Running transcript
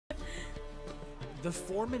The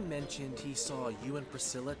foreman mentioned he saw you and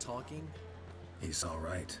Priscilla talking. He's all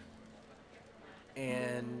right.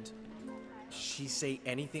 And she say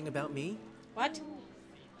anything about me? What?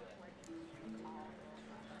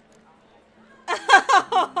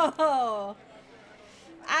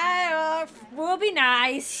 Oh, we'll be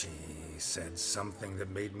nice. She said something that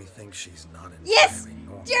made me think she's not entirely Yes,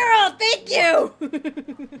 normal. Gerald, thank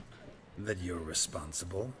you. That you're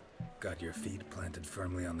responsible, got your feet planted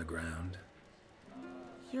firmly on the ground.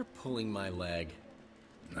 You're pulling my leg.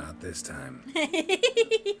 Not this time.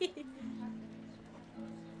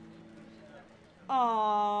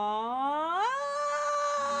 Aww.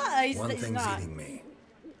 One thing's eating me.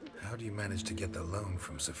 How do you manage to get the loan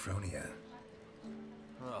from Sophronia?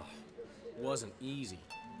 Oh, wasn't easy.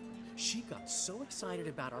 She got so excited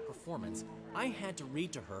about our performance, I had to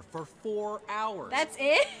read to her for 4 hours. That's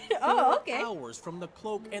it? Oh, okay. 4 hours from the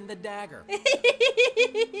cloak and the dagger.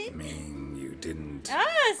 I mean, you didn't... Ah,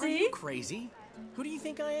 Are you see? crazy? Who do you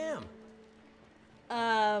think I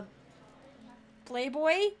am?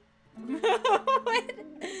 Playboy? What?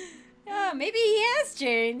 Oh, maybe he has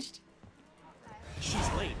changed. She's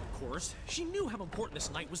late, of course. She knew how important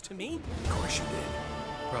this night was to me. Of course she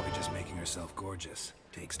did. Probably just making herself gorgeous.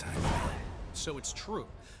 Takes time. So it's true.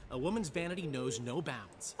 A woman's vanity knows no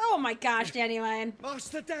bounds. Oh my gosh, Dandelion.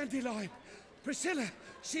 Master Dandelion! Priscilla,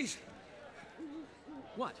 she's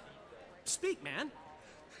What? Speak, man.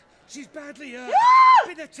 badly,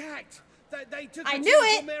 been attacked. They took I her knew to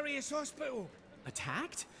it. Marius Hospital.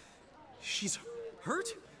 Attacked? She's hurt?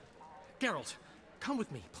 Geralt, come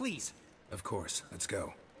with me, please. Of course. Let's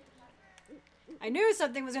go. I knew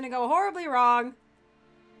something was gonna go horribly wrong.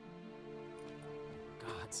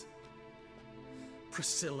 Gods.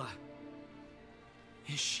 Priscilla.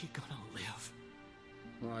 Is she gonna live?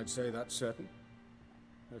 I'd say that's certain.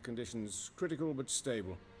 Her condition's critical but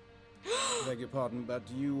stable. Beg your pardon, but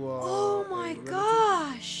you are... Oh a my relative?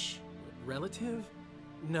 gosh. Relative?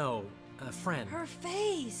 No, a friend. Her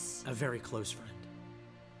face. A very close friend.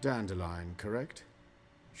 Dandelion, correct?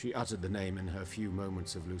 She uttered the name in her few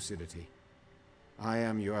moments of lucidity. I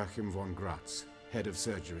am Joachim von Gratz, head of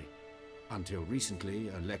surgery. Until recently,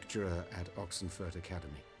 a lecturer at Oxenfurt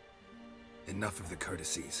Academy. Enough of the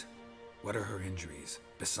courtesies. What are her injuries,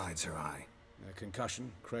 besides her eye? A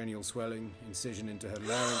concussion, cranial swelling, incision into her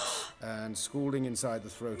larynx, and scalding inside the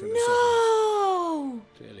throat and No!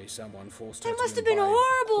 esophagus. Clearly someone forced her That to must have been imbibe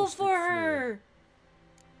horrible caustic for fluid. her.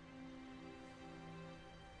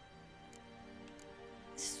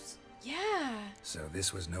 Yeah. So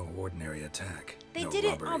this was no ordinary attack. They no did it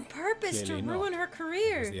robbery. on purpose Clearly to not. ruin her It was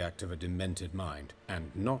career. the act of a demented mind,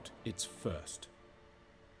 and not its first.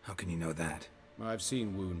 How can you know that? I've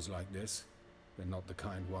seen wounds like this. They're not the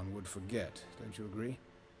kind one would forget, don't you agree?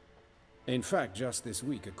 In fact, just this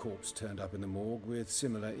week a corpse turned up in the morgue with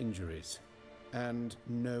similar injuries. And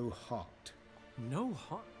no heart. No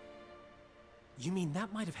heart? You mean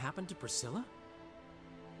that might have happened to Priscilla?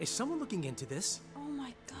 Is someone looking into this? Oh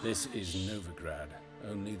my god. This is Novigrad.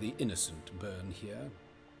 Only the innocent burn here.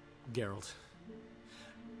 Geralt,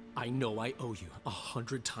 I know I owe you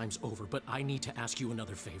 100 times over, but I need to ask you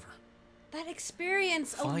another favor. That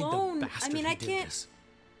experience Find alone. the bastard I mean, who I did can't. this.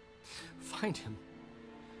 Find him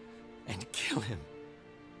and kill him.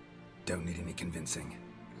 Don't need any convincing.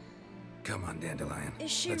 Come on, Dandelion. Is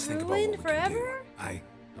she Let's think about what ruined we can do. forever?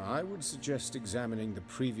 I would suggest examining the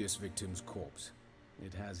previous victim's corpse.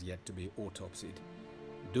 It has yet to be autopsied.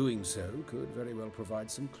 Doing so could very well provide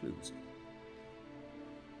some clues.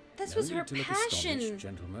 This No was her need to look passion. astonished,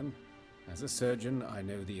 gentlemen. As a surgeon, I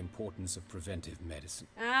know the importance of preventive medicine.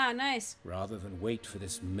 Ah, nice. Rather than wait for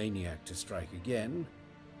this maniac to strike again,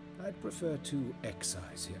 I'd prefer to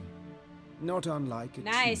excise him. Not unlike a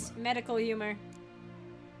Nice. tumor. Medical humor.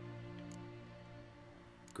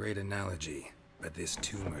 Great analogy, but this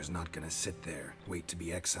tumor's not gonna sit there, wait to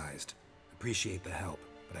be excised. Appreciate the help,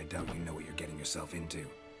 but I doubt you know what you're getting yourself into.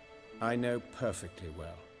 I know perfectly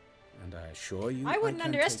well, and I assure you I wouldn't can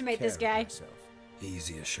underestimate take this care guy. of myself.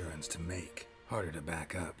 Easy assurance to make, harder to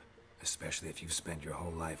back up, especially if you've spent your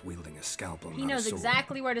whole life wielding a scalpel, He not knows a sword.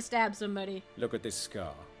 exactly where to stab somebody. Look at this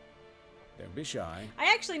scar. Don't be shy.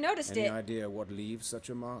 I actually noticed Any it. idea what leaves such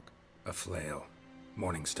a mark? A flail.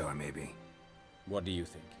 Morning star, maybe. What do you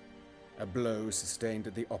think? A blow sustained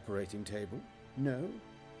at the operating table? No?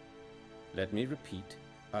 Let me repeat.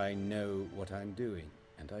 I know what I'm doing,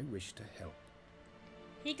 and I wish to help.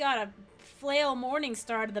 He got a flail morning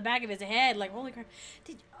star to the back of his head. Like, holy crap.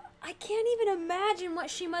 I can't even imagine what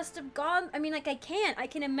she must have gone. I mean, like, I can't. I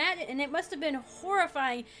can imagine. And it must have been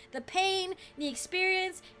horrifying. The pain, the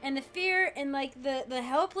experience, and the fear, and, like, the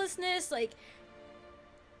helplessness. Like,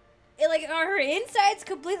 like, are her insides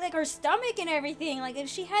complete, like her stomach and everything? Like, if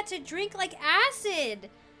she had to drink like acid,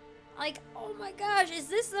 like, oh my gosh, is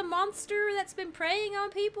this the monster that's been preying on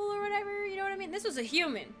people or whatever? You know what I mean? This was a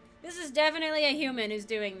human. This is definitely a human who's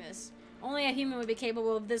doing this. Only a human would be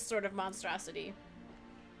capable of this sort of monstrosity.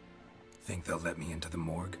 Think they'll let me into the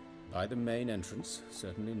morgue? By the main entrance,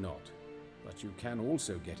 certainly not. But you can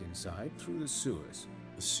also get inside through the sewers.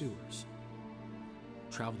 The sewers.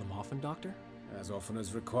 Travel them often, Doctor? As often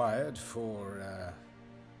as required for,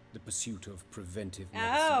 the pursuit of preventive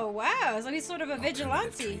medicine. Oh, wow. So he's sort of a Alternative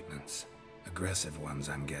vigilante. treatments. Aggressive ones,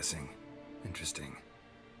 I'm guessing. Interesting.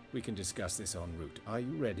 We can discuss this en route. Are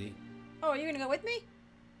you ready? Oh, are you gonna go with me?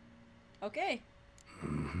 Okay.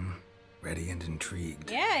 Mm-hmm. Ready and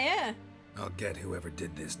intrigued. Yeah. I'll get whoever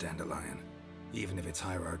did this, Dandelion. Even if it's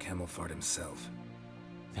Hierarch Hemmelfart himself.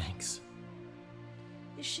 Thanks.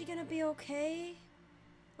 Is she gonna be okay?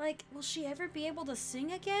 Like, will she ever be able to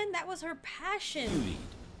sing again? That was her passion. You lead.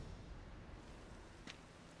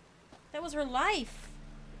 That was her life.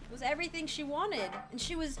 It was everything she wanted. And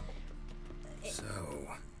she was So,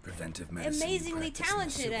 preventive medicine. amazingly practice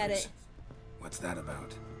in the talented at sewers. it. What's that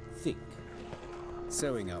about? Think.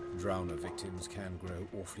 Sewing up drowner victims can grow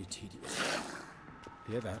awfully tedious.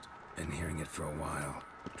 Hear that? Been hearing it for a while.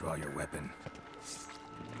 Draw your weapon.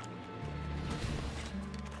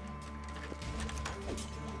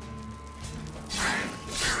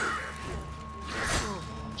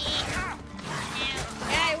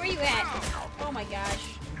 Hey, where you at? Oh my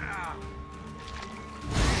gosh.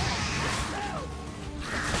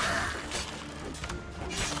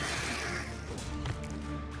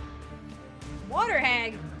 Water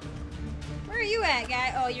hag. Where are you at,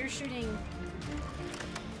 guy? Oh, you're shooting.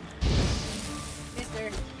 Mister.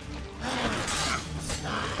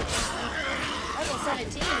 Level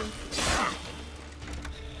 17.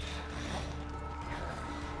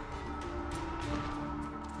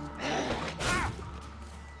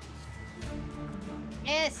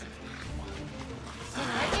 Yes.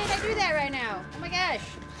 Why can't I do that right now? Oh my gosh.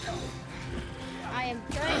 I am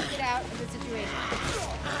trying to get out of the situation.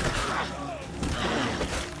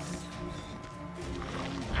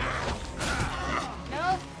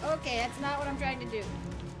 No? Okay, that's not what I'm trying to do.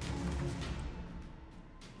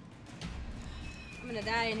 I'm gonna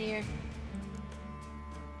die in here.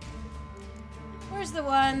 Where's the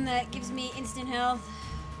one that gives me instant health?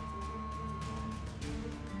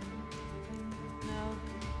 No.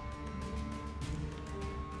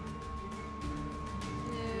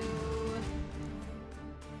 No.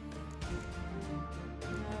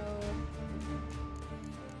 No.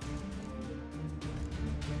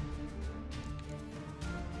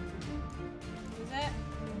 Is that?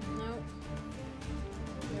 No.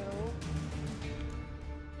 No.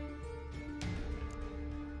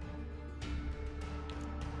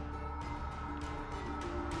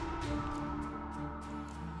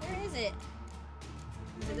 Where is it?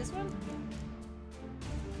 Is it this one?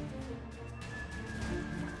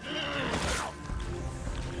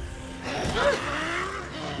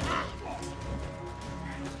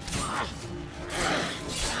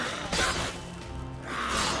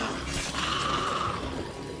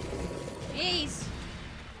 Jeez.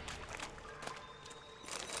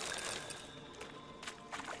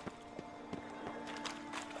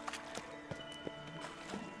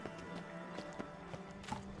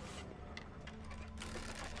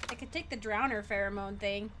 I could take the drowner pheromone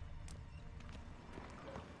thing.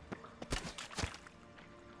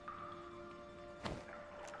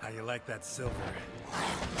 How you like that silver?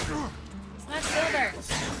 It's not silver.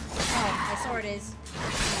 Oh, my sword is.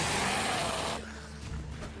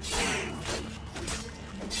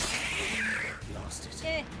 Lost it.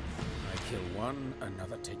 Eh. I kill one,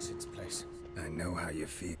 another takes its place. I know how you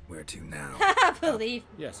feel. Where to now? Believe.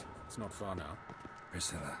 Yes, it's not far now.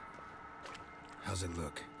 Priscilla. How's it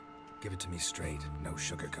look? Give it to me straight, no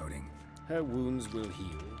sugarcoating. Her wounds will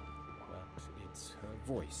heal, but it's her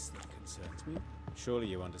voice that concerns me. Surely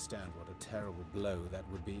you understand what a terrible blow that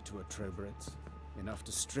would be to a Trobritz. Enough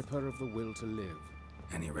to strip her of the will to live.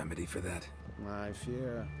 Any remedy for that? I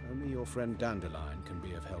fear only your friend Dandelion can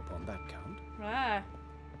be of help on that count. Ah.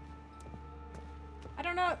 I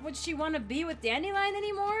don't know, would she want to be with Dandelion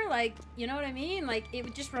anymore? Like, you know what I mean? Like, it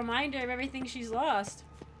would just remind her of everything she's lost.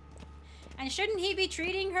 And shouldn't he be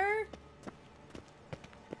treating her?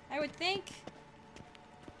 I would think.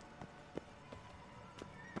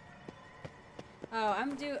 Oh,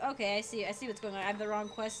 okay, I see what's going on. I have the wrong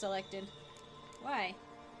quest selected. Why?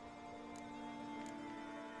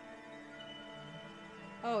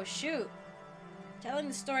 Oh, shoot. Telling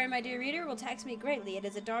the story, my dear reader, will tax me greatly. It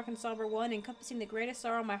is a dark and somber one, encompassing the greatest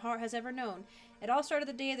sorrow my heart has ever known. It all started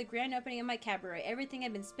the day of the grand opening of my cabaret. Everything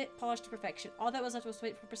had been spit polished to perfection. All that was left was to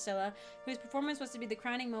wait for Priscilla, whose performance was to be the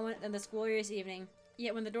crowning moment of this glorious evening.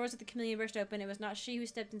 Yet when the doors of the Chameleon burst open, it was not she who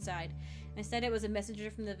stepped inside. Instead, it was a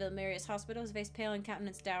messenger from the Vilmerius hospital, his face pale and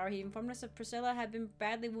countenance dour. He informed us that Priscilla had been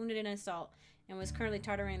badly wounded in an assault, and was currently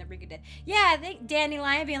tottering the brink of death. Yeah, I think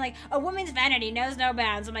Dandelion being like, a woman's vanity knows no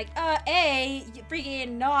bounds. I'm like,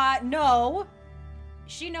 freaking not, no.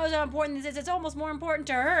 She knows how important this is. It's almost more important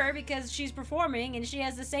to her because she's performing and she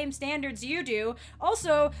has the same standards you do.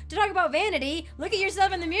 Also, to talk about vanity, look at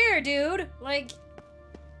yourself in the mirror, dude. Like,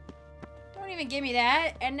 don't even give me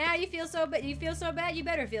that. And now you feel so bad. You feel so bad. You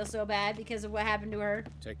better feel so bad because of what happened to her.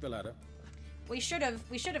 Take the ladder. We should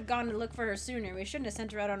have gone to look for her sooner. We shouldn't have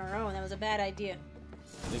sent her out on her own. That was a bad idea.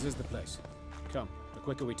 This is the place. Come, the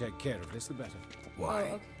quicker we take care of this, the better. Why?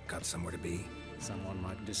 Oh, okay. Got somewhere to be? Someone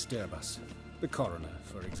might disturb us. The coroner,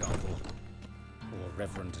 for example. Or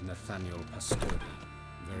Reverend Nathaniel Pastore.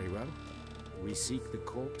 Very well. We seek the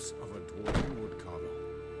corpse of a dwarven woodcarver.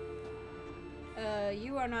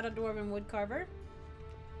 You are not a dwarven woodcarver.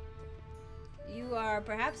 You are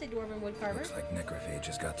perhaps a dwarven woodcarver. Looks like necrophage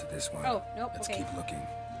has got to this one. Oh, nope, Let's okay. keep looking.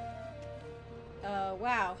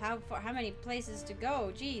 Wow. How many places to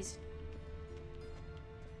go? Jeez.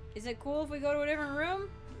 Is it cool if we go to a different room?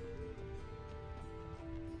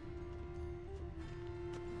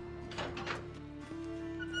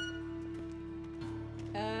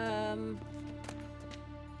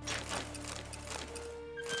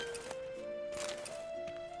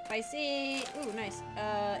 If I see... Ooh, nice.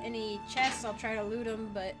 Any chests, I'll try to loot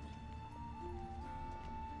them, but...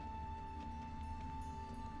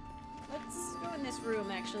 Let's go in this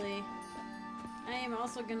room, actually. I am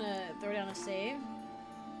also gonna throw down a save.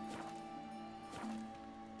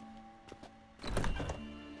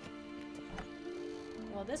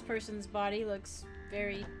 Well, this person's body looks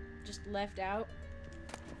very just left out.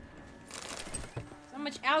 So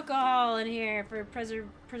much alcohol in here for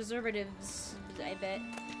preservatives, I bet.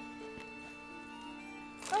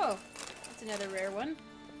 Oh, that's another rare one.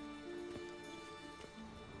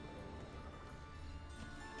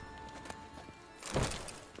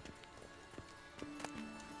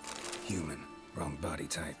 Human. Wrong body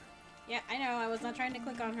type. Yeah, I know. I was not trying to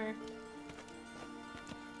click on her.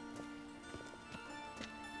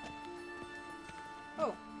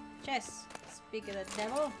 Oh, chest. Speak of the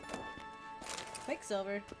devil.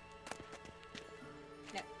 Quicksilver.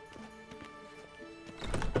 No.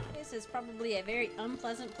 This is probably a very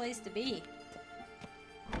unpleasant place to be.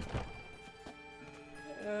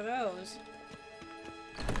 What are those?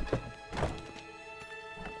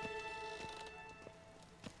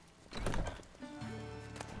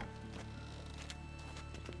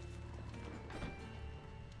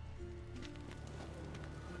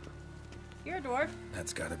 You're a dwarf.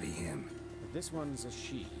 That's gotta be him. But this one's a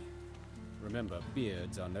she. Remember,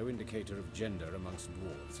 beards are no indicator of gender amongst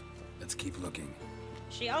dwarves. Let's keep looking.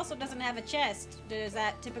 She also doesn't have a chest. Is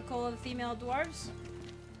that typical of female dwarves?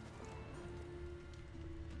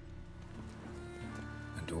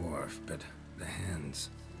 A dwarf, but the hands.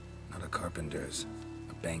 Not a carpenter's.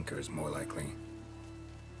 A banker's, more likely.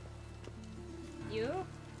 You?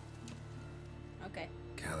 Okay.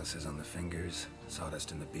 Calluses on the fingers,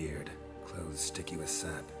 sawdust in the beard, clothes sticky with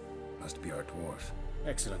sap. Must be our dwarf.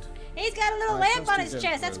 Excellent. He's got a little I lamp trust on you his don't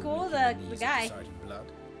chest. That's grow cool. weak in The knees at the guy. sight of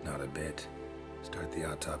blood. Not a bit. Start the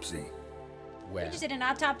autopsy. Where? We just did an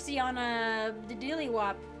autopsy on the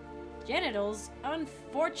Dillywop. Genitals?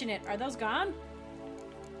 Unfortunate. Are those gone?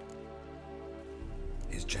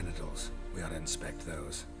 His genitals. We ought to inspect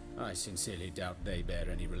those. I sincerely doubt they bear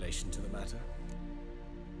any relation to the matter.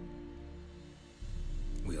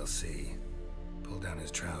 We'll see. Pull down his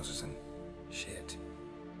trousers and... shit.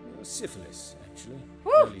 Syphilis, actually.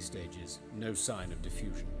 Woo! Early stages. No sign of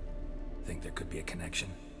diffusion. Think there could be a connection?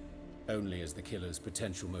 Only as the killer's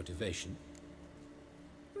potential motivation.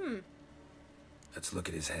 Let's look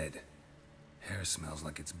at his head. Hair smells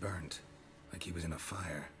like it's burnt. Like he was in a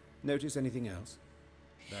fire. Notice anything else?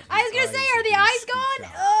 That I was his gonna say, eyes are have the been eyes scooped gone?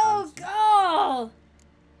 out. Oh, God!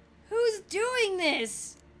 Who's doing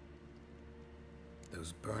this?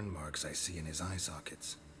 Those burn marks I see in his eye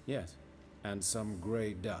sockets. Yes. And some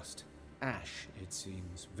grey dust. Ash, it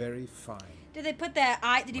seems. Very fine. Did they put that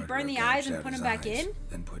eye? Did he burn Murderer the eyes gouged and out put his them back eyes, in?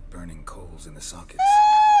 Then put burning coals in the sockets.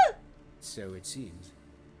 So it seems.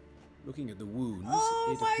 Looking at the wounds, Oh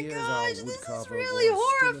it my appears gosh, our this is woodcarver really was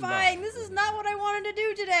still horrifying. alive. This is not what I wanted to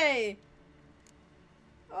do today.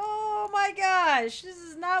 Oh my gosh, this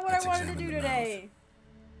is not what Let's I wanted to examine do the today.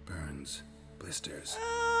 Burns. blisters.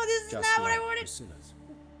 Oh, this is Just not what I like wanted. Priscilla's.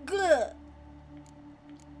 Good.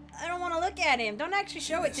 I don't want to look at him. Don't actually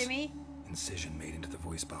show it to This me. Incision made into the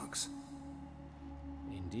voice box.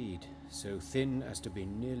 Indeed, so thin as to be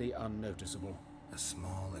nearly unnoticeable. A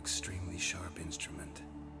small, extremely sharp instrument.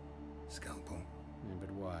 Scalpel.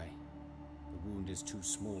 But why? The wound is too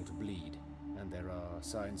small to bleed, and there are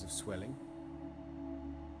signs of swelling.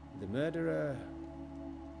 The murderer...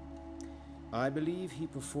 I believe he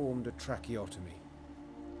performed a tracheotomy,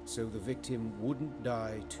 so the victim wouldn't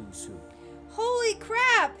die too soon. Holy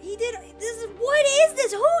crap! He did. What is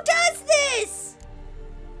this? Who does this?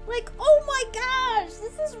 Like, oh my gosh,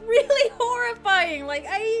 this is really horrifying. Like,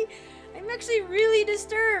 I'm actually really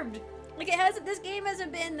disturbed. Like, this game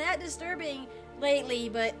hasn't been that disturbing lately,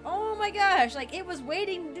 but oh my gosh, like, it was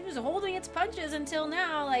holding its punches until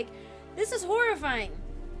now. Like, this is horrifying.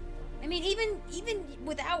 I mean, even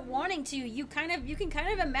without wanting to, you can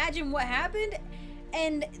kind of imagine what happened,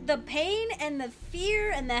 and the pain and the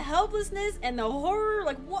fear and the helplessness and the horror.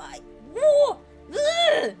 Like, what? Whoa!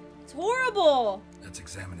 Ugh! It's horrible. Let's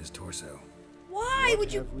examine his torso. Why What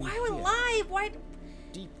would you? have we Why here? alive? Why?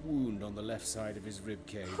 Deep wound on the left side of his rib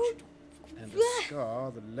cage, Who? and a scar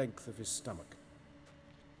the length of his stomach.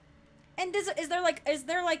 And is there like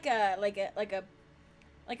a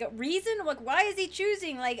reason? Like, why is he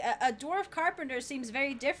choosing? Like, a dwarf carpenter seems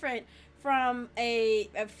very different from a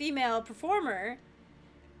female performer.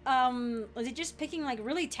 Was he just picking like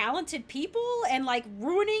really talented people and like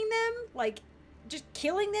ruining them? Like, just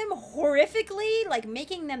killing them horrifically? Like,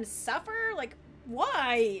 making them suffer? Like,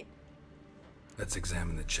 why? Let's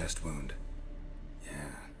examine the chest wound. Yeah,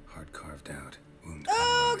 hard carved out. Wound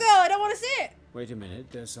Oh cauterized. god, I don't want to see it. Wait a minute,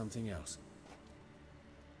 there's something else.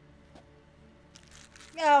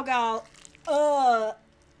 Oh god.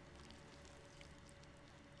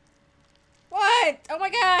 What? Oh my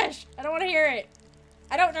gosh. I don't want to hear it.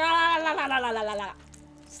 I don't. La, la, la, la, la, la, la, la.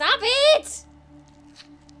 Stop it!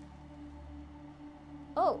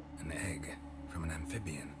 Oh. An egg from an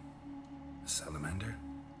amphibian. A salamander?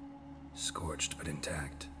 Scorched but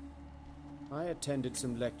intact. I attended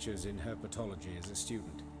some lectures in herpetology as a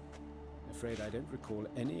student. Afraid I don't recall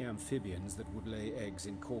any amphibians that would lay eggs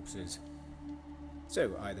in corpses.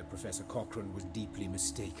 So either Professor Cochrane was deeply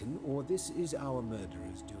mistaken, or this is our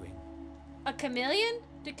murderer's doing. A chameleon?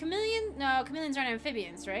 No, chameleons aren't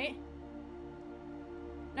amphibians, right?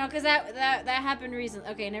 No, because that happened recently.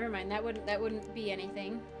 Okay, never mind. That wouldn't be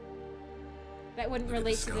anything. That wouldn't Look at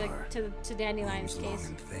relate the scar. to Dandelion's Wounds long case.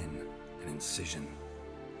 and thin. An incision.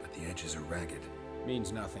 But the edges are ragged.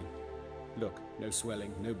 Means nothing. Look, no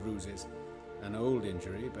swelling, no bruises. An old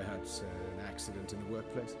injury, perhaps an accident in the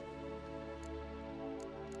workplace.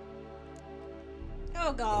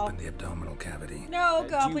 Oh god. Open the abdominal cavity. No,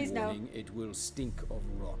 god, Due please no. warning, it will stink of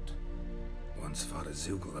rot. Once fought a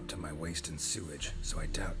Zoogle up to my waist in sewage, so I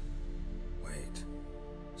doubt... Wait.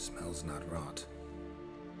 Smells not rot.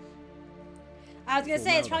 I was gonna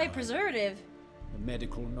say it's probably Formaldehyde. preservative. A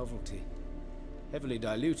medical novelty. Heavily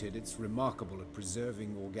diluted, it's remarkable at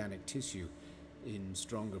preserving organic tissue. In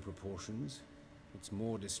stronger proportions, it's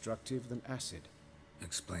more destructive than acid.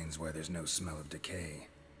 Explains why there's no smell of decay.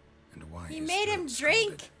 And why He his made him throat drink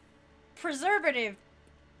scalded. preservative.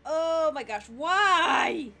 Oh my gosh,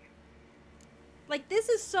 why? Like, this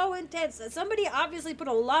is so intense. Somebody obviously put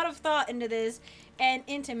a lot of thought into this and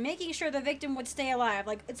into making sure the victim would stay alive.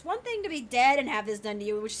 Like, it's one thing to be dead and have this done to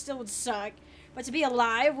you, which still would suck. But to be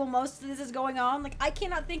alive while most of this is going on, like, I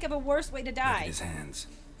cannot think of a worse way to Look at die. his hands.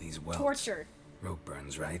 These welts. Torture. Rope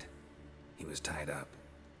burns, right? He was tied up.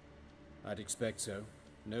 I'd expect so.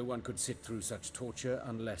 No one could sit through such torture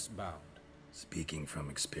unless bound. Speaking from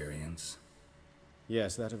experience.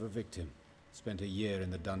 Yes, that of a victim. Spent a year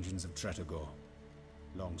in the dungeons of Tretogor.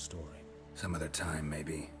 Long story. Some other time,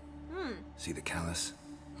 maybe. See the callus?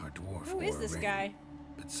 Our dwarf Who wore is a this ring, guy?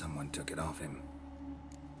 but someone took it off him.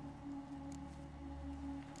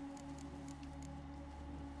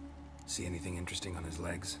 See anything interesting on his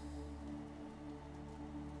legs?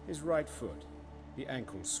 His right foot. The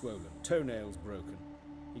ankle swollen, toenails broken.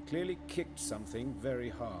 He clearly kicked something very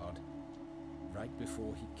hard. Right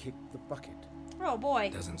before he kicked the bucket. Oh boy.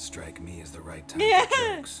 Doesn't strike me as the right time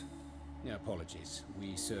for jokes. Apologies.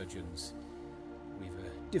 We surgeons, we've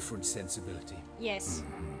a different sensibility. Yes.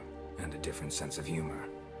 And a different sense of humor.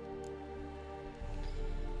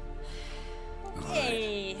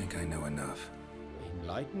 Okay. I think I know enough.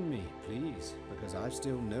 Enlighten me, please, because I've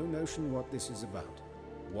still no notion what this is about.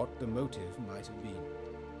 What the motive might have been.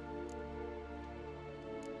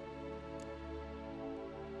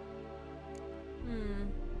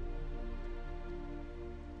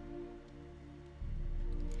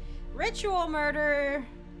 Ritual murder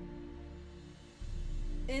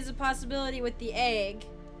is a possibility with the egg.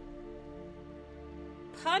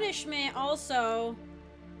 Punishment also.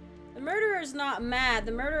 The murderer's not mad.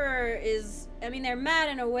 The murderer is... I mean, they're mad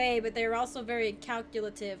in a way, but they're also very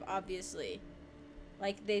calculative, obviously.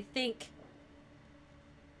 Like, they think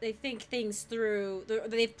things through.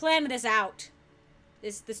 They've planned this out.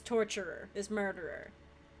 This torturer, this murderer.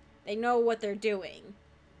 They know what they're doing.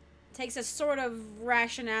 It takes a sort of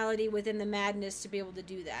rationality within the madness to be able to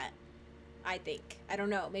do that. I think. I don't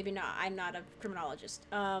know. Maybe not. I'm not a criminologist.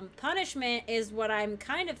 Punishment is what I'm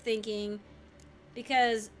kind of thinking,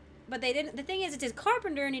 because... But they didn't. The thing is, it's his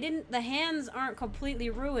carpenter, and he didn't. The hands aren't completely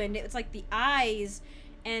ruined. It's like the eyes,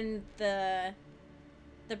 and the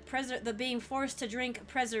being forced to drink a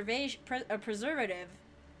preservative.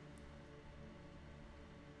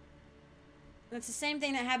 That's the same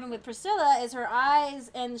thing that happened with Priscilla. Is her eyes,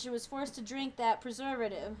 and she was forced to drink that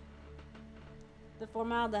preservative, the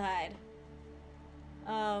formaldehyde.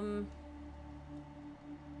 I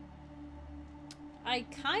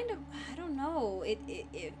don't know.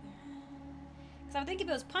 So I think if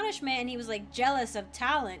it was punishment and he was like jealous of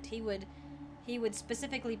talent, he would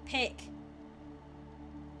specifically pick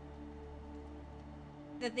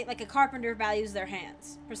like a carpenter values their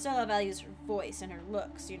hands. Priscilla values her voice and her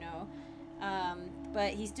looks, you know.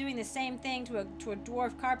 But he's doing the same thing to a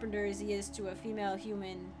dwarf carpenter as he is to a female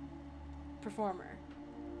human performer.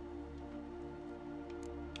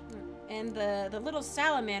 And the little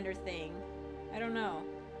salamander thing, I don't know.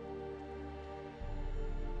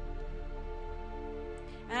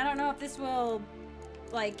 And I don't know if this will,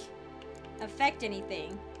 like, affect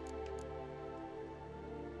anything.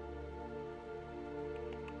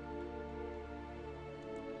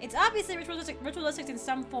 It's obviously ritualistic in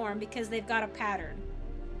some form because they've got a pattern.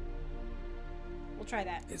 We'll try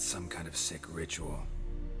that. It's some kind of sick ritual.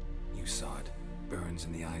 You saw it. Burns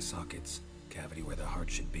in the eye sockets, cavity where the heart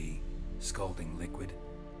should be, scalding liquid,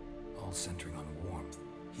 all centering on warmth,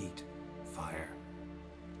 heat, fire.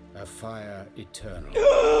 A fire eternal.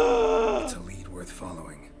 It's a lead worth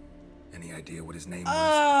following. Any idea what his name was?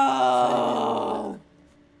 Oh!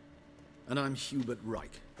 And I'm Hubert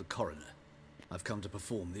Reich, the coroner. I've come to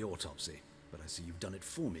perform the autopsy, but I see you've done it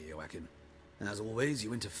for me, Joachim. As always,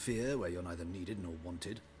 you interfere where you're neither needed nor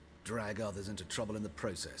wanted, drag others into trouble in the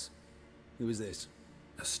process. Who is this?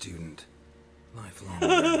 A student. Lifelong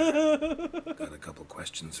learner. Got a couple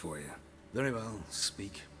questions for you. Very well,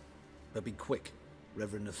 speak. But be quick.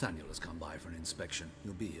 Reverend Nathaniel has come by for an inspection.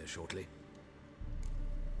 He'll be here shortly.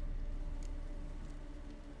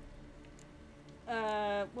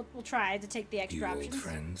 We'll try to take the extra You options. old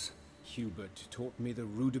friends? Hubert taught me the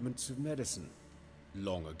rudiments of medicine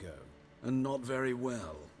long ago. And not very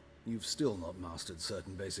well. You've still not mastered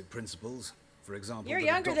certain basic principles. For example, You're that a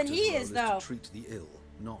younger than doctor's he role is, to though. treat the ill,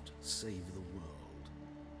 not save the world.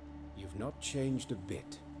 You've not changed a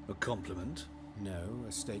bit. A compliment? No,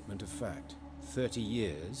 a statement of fact. 30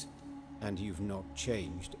 years, and you've not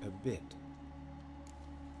changed a bit.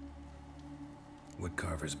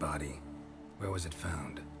 Woodcarver's body. Where was it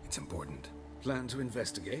found? It's important. Plan to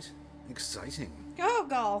investigate? Exciting. Oh,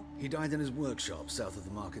 Gall. He died in his workshop south of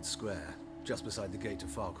the market square, just beside the gate to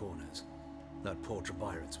Far Corners. That poor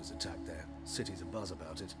Trebirets was attacked there. City's abuzz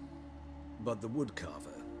about it. But the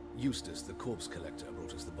woodcarver, Eustace the corpse collector,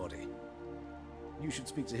 brought us the body. You should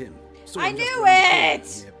speak to him. Saw I him just knew around the corner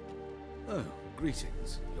it! near- Oh,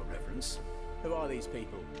 greetings, Your Reverence. Who are these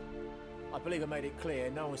people? I believe I made it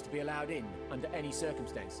clear no one's to be allowed in under any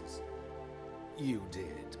circumstances. You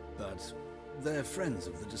did, but they're friends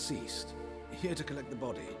of the deceased. Here to collect the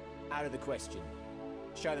body. Out of the question.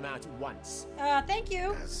 Show them out at once. Thank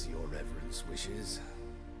you. As Your Reverence wishes.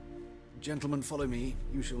 Gentlemen, follow me.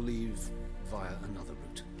 You shall leave via another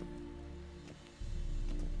route.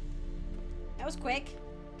 That was quick.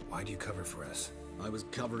 Why do you cover for us? I was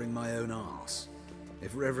covering my own arse.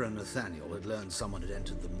 If Reverend Nathaniel had learned someone had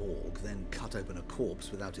entered the morgue, then cut open a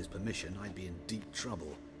corpse without his permission, I'd be in deep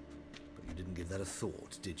trouble. But you didn't give that a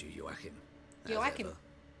thought, did you, Joachim? As Joachim. ever.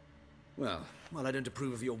 Well, while I don't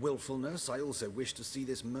approve of your willfulness, I also wish to see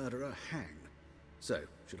this murderer hang. So,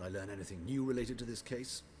 should I learn anything new related to this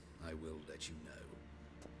case, I will let you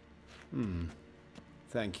know.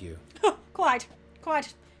 Thank you. Quite.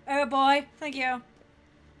 Oh boy, thank you.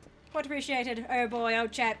 Quite appreciated. Oh boy, oh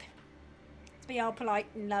chap. Let's be all polite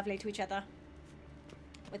and lovely to each other.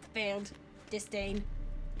 With veiled disdain.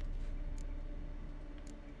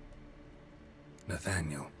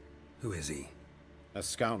 Nathaniel. Who is he? A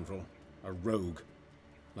scoundrel. A rogue.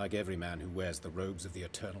 Like every man who wears the robes of the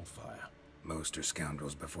eternal fire. Most are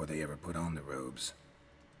scoundrels before they ever put on the robes.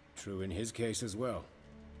 True in his case as well.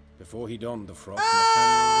 Before he donned the frock,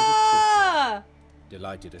 Ah!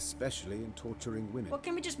 delighted especially in torturing women. Well,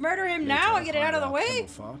 can we just murder him now and get it out of the way?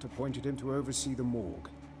 Himmelfart appointed him to oversee the morgue.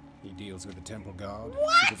 He deals with the temple guard,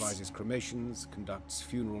 What? supervises cremations, conducts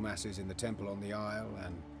funeral masses in the temple on the Isle,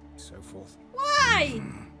 and so forth. Why?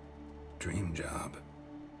 Dream job.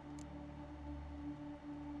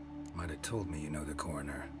 Might have told me you know the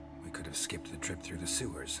coroner. We could have skipped the trip through the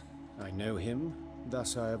sewers. I know him,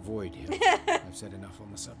 thus I avoid him. I've said enough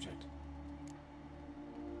on the subject.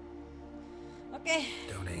 Okay.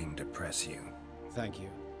 Don't aim to press you. Thank you.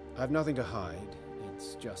 I've nothing to hide.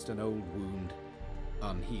 It's just an old wound,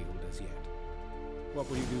 unhealed as yet. What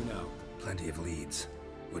will you do now? Plenty of leads.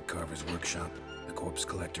 Woodcarver's workshop, the corpse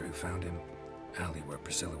collector who found him, alley where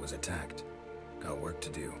Priscilla was attacked. Got work to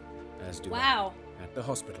do. As do Wow. I. At the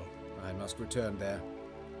hospital. I must return there.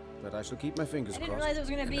 But I shall keep my fingers I didn't crossed. realize it was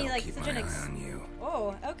gonna And be I'll like keep such my an eye on you.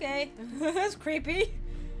 Oh, okay. That's creepy.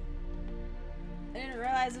 I didn't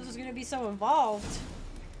realize this was gonna be so involved.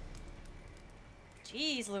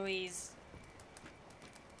 Jeez Louise.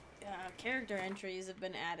 Character entries have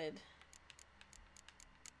been added.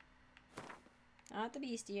 Not the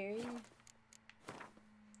bestiary.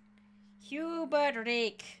 Hubert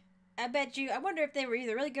Rake. I bet you. I wonder if they were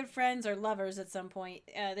either really good friends or lovers at some point.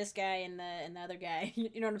 This guy and the other guy.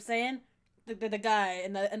 You know what I'm saying? The guy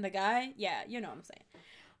and the guy. Yeah, you know what I'm saying.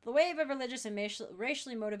 The wave of religious and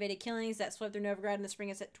racially motivated killings that swept through Novigrad in the spring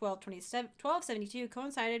of 1272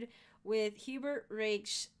 coincided with Hubert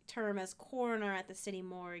Rake's term as coroner at the city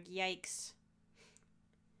morgue. Yikes.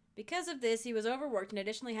 Because of this, he was overworked and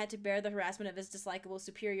additionally had to bear the harassment of his dislikable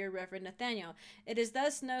superior, Reverend Nathaniel. It is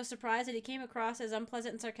thus no surprise that he came across as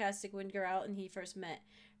unpleasant and sarcastic when Geralt and he first met.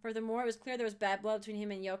 Furthermore, it was clear there was bad blood between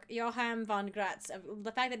him and Johann von Gratz.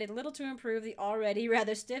 The fact that it did little to improve the already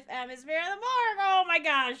rather stiff atmosphere of the morgue. Oh my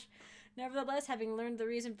gosh! Nevertheless, having learned the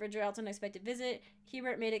reason for Geralt's unexpected visit,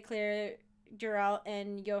 Hubert made it clear Geralt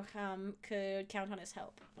and Johann could count on his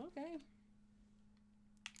help. Okay.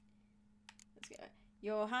 Let's go.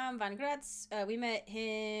 Johann von Gratz, we met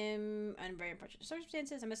him under very unfortunate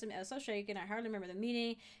circumstances. I must admit, I was so shaken, I hardly remember the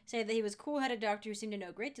meeting, saying that he was a cool-headed doctor who seemed to know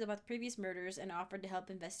a great deal about the previous murders and offered to help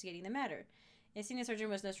investigating the matter. A senior surgeon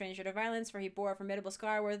was no stranger to violence, for he bore a formidable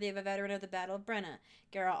scar worthy of a veteran of the Battle of Brenna.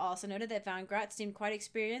 Geralt also noted that von Gratz seemed quite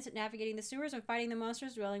experienced at navigating the sewers and fighting the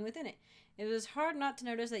monsters dwelling within it. It was hard not to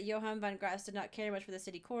notice that Johann von Gratz did not care much for the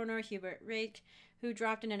city coroner, Hubert Rake, who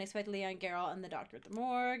dropped in unexpectedly on Geralt and the doctor at the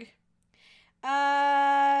morgue.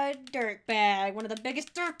 Dirtbag. One of the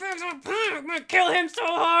biggest dirtbags on planet. I'm gonna kill him so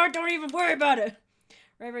hard, don't even worry about it.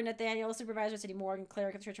 Reverend Nathaniel, supervisor of City Morgue and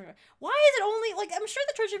cleric of the Church of Eternal Fire. Why is it only, like, I'm sure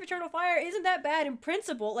the Church of Eternal Fire isn't that bad in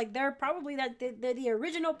principle. Like, they're probably the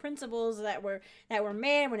original principles that were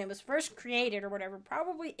made when it was first created or whatever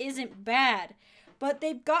probably isn't bad. But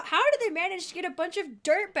they've got, how did they manage to get a bunch of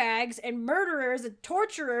dirtbags and murderers and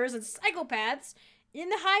torturers and psychopaths in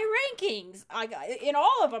the high rankings? In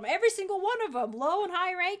all of them, every single one of them, low and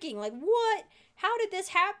high ranking. Like, what? How did this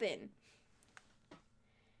happen?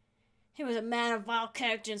 He was a man of vile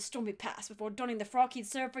character and stormy past. Before donning the frock, he'd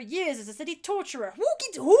served for years as a city torturer.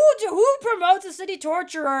 Who promotes a city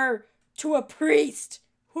torturer to a priest?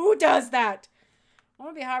 Who does that? I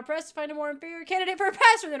want to be hard-pressed to find a more inferior candidate for a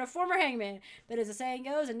pastor than a former hangman. But as the saying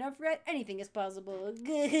goes, and don't forget, anything is possible.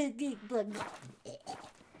 See.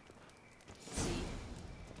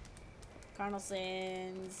 Carnal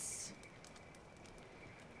sins.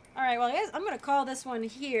 Alright, well, guys, I'm going to call this one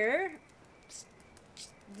here.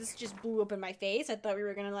 This just blew up in my face. I thought we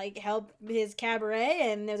were gonna, like, help his cabaret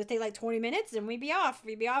and it would take like 20 minutes and we'd be off.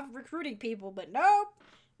 We'd be off recruiting people, but nope.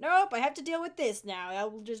 Nope, I have to deal with this now. That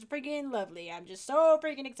was just freaking lovely. I'm just so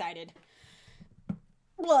freaking excited.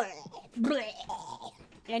 Blah, blah.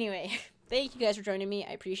 Anyway, thank you guys for joining me.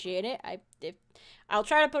 I appreciate it. I'll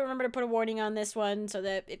try to remember to put a warning on this one so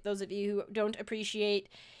that if those of you who don't appreciate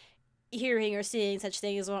hearing or seeing such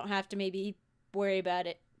things won't have to maybe worry about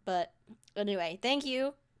it. But anyway, thank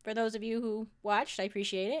you for those of you who watched. I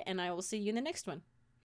appreciate it, and I will see you in the next one.